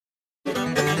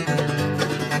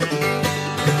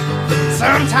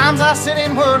Sometimes I sit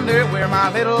and wonder where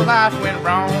my little life went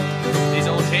wrong. These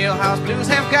old jailhouse blues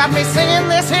have got me singing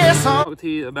this here song. Talk to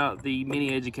you about the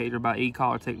Mini Educator by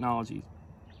E-Collar Technologies.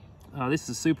 This is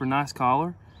a super nice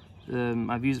collar.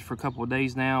 I've used it for a couple of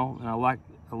days now, and I like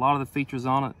a lot of the features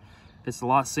on it. It's a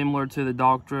lot similar to the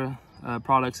Doctra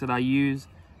products that I use.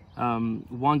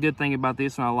 One good thing about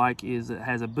this one I like is it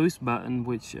has a boost button,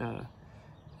 which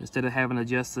instead of having to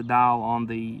adjust the dial on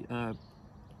the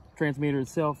transmitter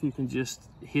itself, you can just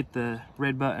hit the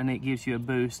red button. It gives you a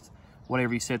boost,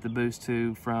 whatever you set the boost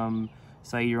to. From,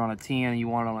 say you're on a 10 and you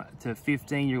want it to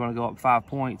 15, you're going to go up 5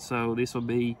 points. So this will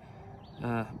be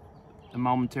a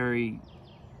momentary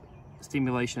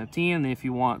stimulation of 10. And if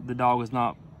you want, the dog is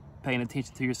not paying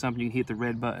attention to you or something, you can hit the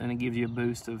red button and it gives you a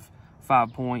boost of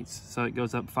 5 points. So it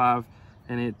goes up 5,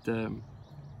 and it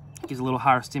gives a little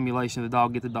higher stimulation of the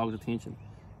dog, get the dog's attention.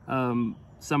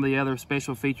 Some of the other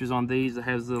special features on these, it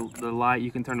has the light. You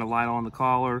can turn the light on the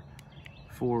collar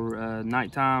for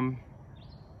nighttime.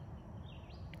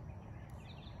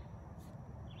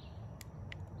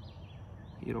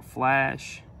 It'll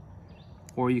flash,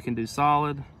 or you can do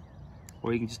solid,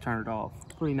 or you can just turn it off.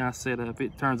 Pretty nice setup.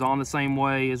 It turns on the same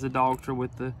way as the Doctra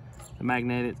with the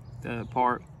magnetic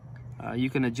part. You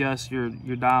can adjust your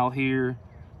dial here,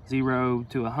 0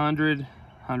 to 100,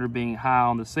 100 being high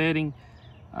on the setting.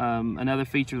 Another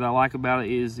feature that I like about it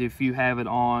is if you have it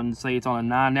on, say it's on a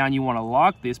 9 now and you want to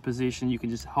lock this position, you can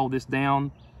just hold this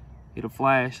down, it'll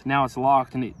flash. Now it's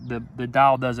locked and the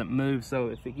dial doesn't move, so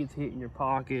if it gets hit in your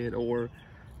pocket or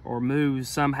moves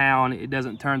somehow and it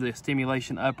doesn't turn the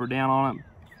stimulation up or down on it.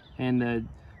 And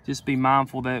just be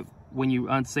mindful that when you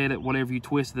unset it, whatever you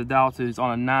twisted the dial to, it's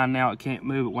on a 9 now, it can't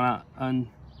move it. When I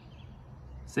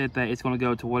unset that, it's going to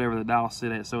go to whatever the dial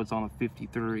set at, so it's on a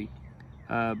 53.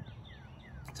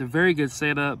 It's a very good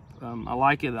setup. I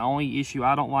like it. The only issue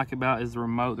I don't like about it is the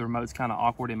remote. The remote's kind of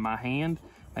awkward in my hand.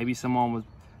 Maybe someone with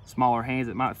smaller hands,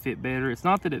 it might fit better. It's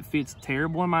not that it fits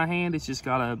terrible in my hand. It's just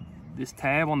got this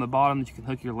tab on the bottom that you can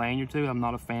hook your lanyard to. I'm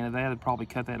not a fan of that. I'd probably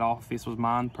cut that off if this was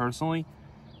mine personally.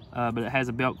 But it has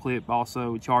a belt clip.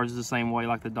 Also, it charges the same way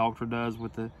like the Doctra does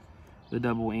with the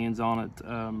double ends on it.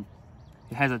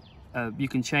 It has you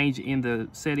can change in the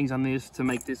settings on this to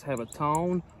make this have a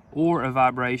tone or a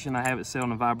vibration. I have it set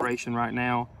on a vibration right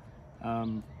now.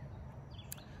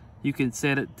 You can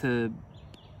set it to,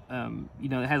 you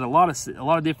know, it has a lot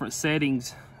of different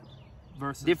settings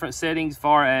versus different settings.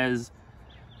 Far as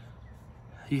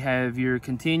you have your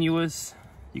continuous,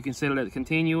 you can set it at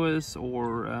continuous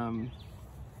or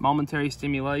momentary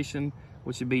stimulation,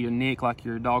 which would be your NIC like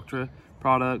your Doctra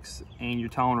products, and your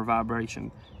tone or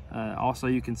vibration. Also,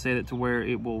 you can set it to where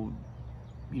it will,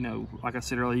 you know, like I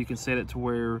said earlier, you can set it to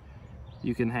where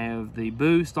you can have the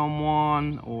boost on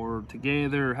one or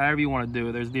together, however you want to do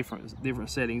it. There's different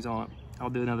settings on it. I'll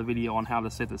do another video on how to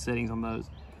set the settings on those.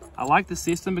 I like the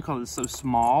system because it's so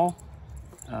small.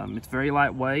 It's very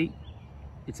lightweight.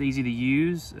 It's easy to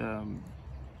use.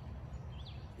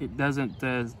 It doesn't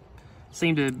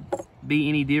seem to be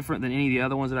any different than any of the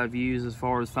other ones that I've used as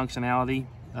far as functionality.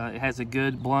 It has a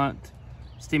good blunt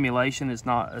stimulation. It's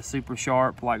not a super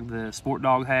sharp like the Sport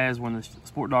Dog has. When the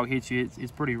Sport Dog hits you,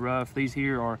 it's pretty rough. These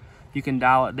here are, you can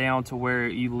dial it down to where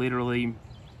you literally,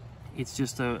 it's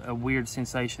just a weird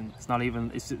sensation. It's not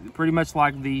even, it's pretty much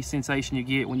like the sensation you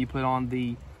get when you put on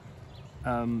the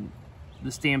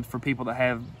stems for people that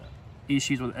have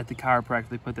issues at the chiropractor.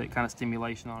 They put that kind of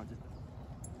stimulation on it.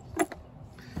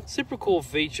 Super cool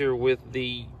feature with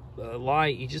the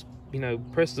light. You just, you know,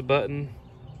 press the button,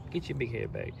 get your big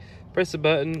head back. Press the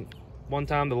button, one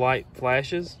time the light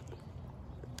flashes,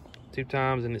 2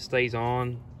 times and it stays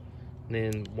on, and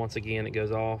then once again it goes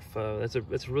off. That's a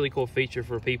really cool feature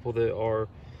for people that are,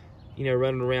 you know,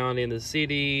 running around in the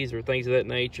cities or things of that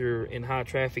nature in high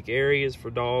traffic areas. For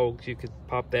dogs, you could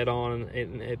pop that on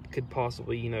and it could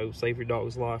possibly, you know, save your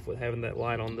dog's life with having that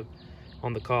light on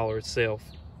the collar itself.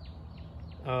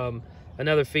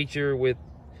 Another feature with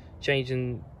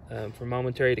changing from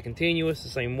momentary to continuous, the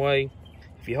same way.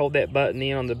 If you hold that button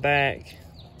in on the back,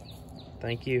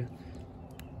 thank you,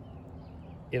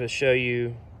 it'll show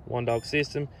you one dog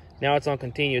system. Now it's on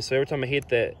continuous, so every time I hit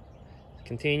that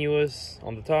continuous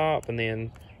on the top and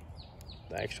then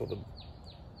the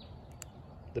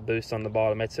boost on the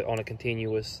bottom, that's on a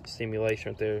continuous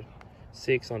stimulation right there.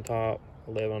 6 on top,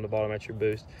 11 on the bottom, that's your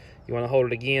boost. You want to hold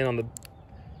it again on the,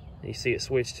 you see it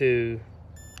switch to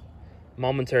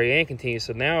momentary and continuous.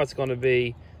 So now it's going to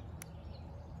be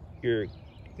your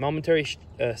momentary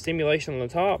stimulation on the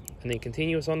top and then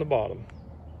continuous on the bottom.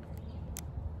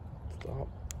 Top,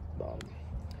 bottom.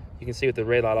 You can see with the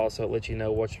red light also, it lets you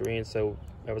know what you're in. So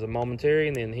that was a momentary,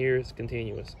 and then here's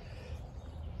continuous. Another feature with the Mini Educator by E-Collar Technologies. This is a super nice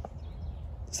collar. It's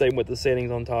Same with the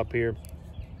settings on top here.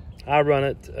 I run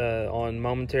it on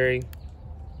momentary.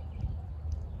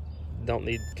 Don't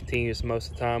need continuous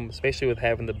most of the time, especially with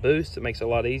having the boost. It makes it a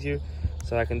lot easier.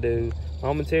 So I can do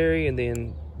momentary and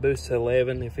then boost to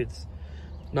 11 if it's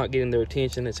not getting their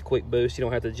attention. It's a quick boost. You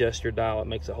don't have to adjust your dial. It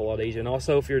makes it a whole lot easier. And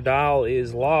also, if your dial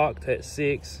is locked at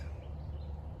 6,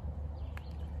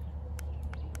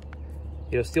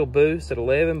 it'll still boost at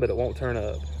 11, but it won't turn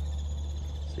up.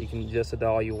 So you can adjust the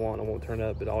dial you want. It won't turn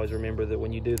up. But always remember that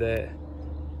when you do that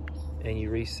and you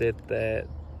reset that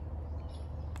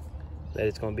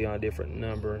it's going to be on a different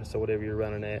number. So whatever you're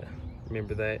running at,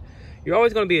 remember that. You're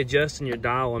always going to be adjusting your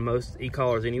dial on most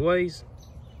e-collars anyways.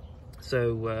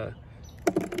 So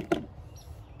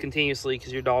continuously,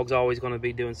 because your dog's always going to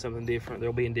be doing something different.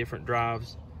 They'll be in different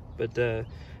drives. But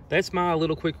that's my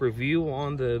little quick review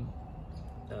on the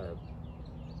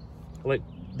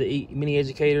Mini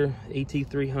Educator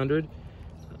ET300.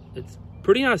 It's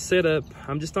pretty nice setup.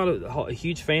 I'm just not a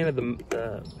huge fan of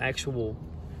the actual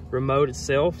remote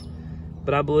itself,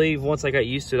 but I believe once I got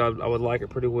used to it, I would like it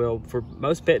pretty well. For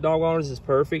most pet dog owners, it's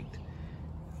perfect.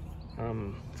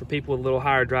 For people with a little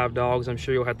higher drive dogs, I'm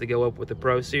sure you'll have to go up with the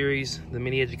Pro Series. The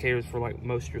Mini Educator is for like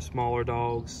most of your smaller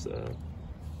dogs,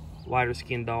 lighter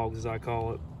skinned dogs as I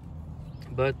call it.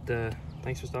 But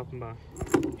thanks for stopping by.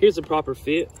 Here's the proper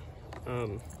fit. I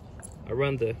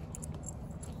run the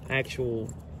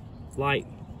actual light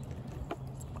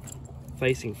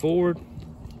facing forward,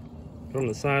 put on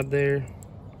the side there,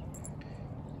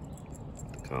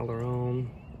 the collar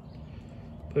on,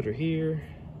 put her here.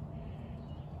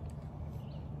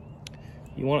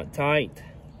 You want it tight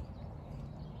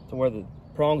to where the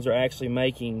prongs are actually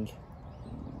making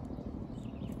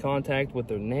contact with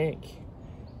their neck.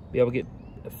 Be able to get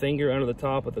a finger under the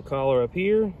top of the collar up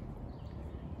here.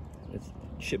 It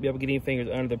should be able to get any fingers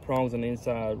under the prongs on the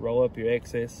inside. Roll up your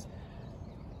excess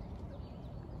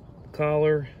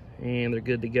collar and they're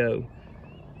good to go.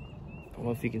 I don't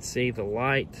know if you can see the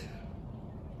light.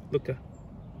 Look.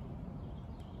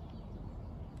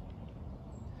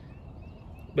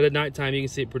 But at nighttime you can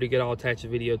see it pretty good. I'll attach a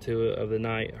video to it of the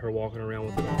night, her walking around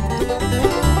with the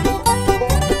dog.